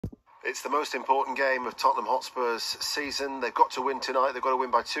It's the most important game of Tottenham Hotspur's season. They've got to win tonight. They've got to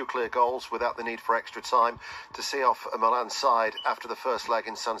win by 2 clear goals without the need for extra time to see off a Milan side after the first leg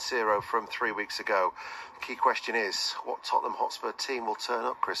in San Siro from 3 weeks ago. The key question is, what Tottenham Hotspur team will turn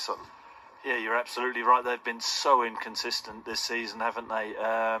up, Chris Sutton? Yeah, you're absolutely right. They've been so inconsistent this season, haven't they?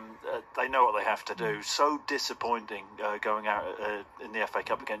 They know what they have to do. So disappointing going out in the FA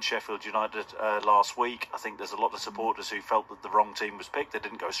Cup against Sheffield United last week. I think there's a lot of supporters who felt that the wrong team was picked. They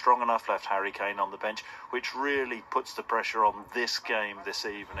didn't go strong enough, left Harry Kane on the bench, which really puts the pressure on this game this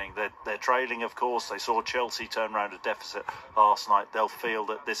evening. They're trailing, of course. They saw Chelsea turn around a deficit last night. They'll feel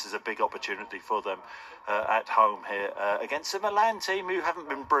that this is a big opportunity for them at home here against a Milan team who haven't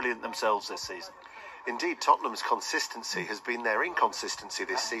been brilliant themselves this season. Indeed, Tottenham's consistency has been their inconsistency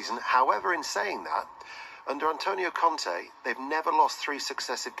this season. However, in saying that, under Antonio Conte, they've never lost 3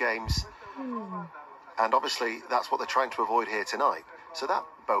 successive games. And obviously, that's what they're trying to avoid here tonight. So that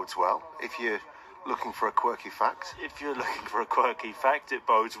bodes well, if you're looking for a quirky fact. If you're looking for a quirky fact, it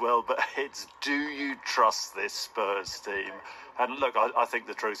bodes well, but it's, do you trust this Spurs team? And look, I think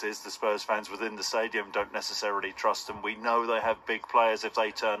the truth is the Spurs fans within the stadium don't necessarily trust them. We know they have big players. If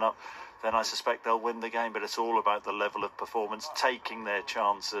they turn up, then I suspect they'll win the game, but it's all about the level of performance, taking their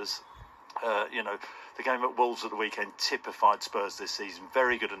chances. The game at Wolves at the weekend typified Spurs this season.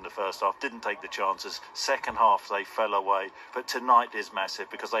 Very good in the first half, didn't take the chances. Second half, they fell away. But tonight is massive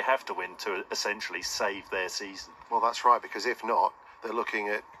because they have to win to essentially save their season. Well, that's right, because if not, they're looking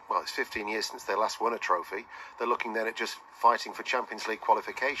at, well, it's 15 years since they last won a trophy. They're looking then at just fighting for Champions League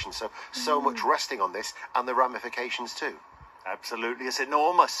qualification. So much resting on this and the ramifications too. Absolutely, it's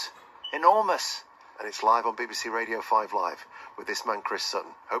enormous. Enormous. And it's live on BBC Radio 5 Live with this man, Chris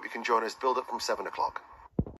Sutton. Hope you can join us, build up from 7 o'clock.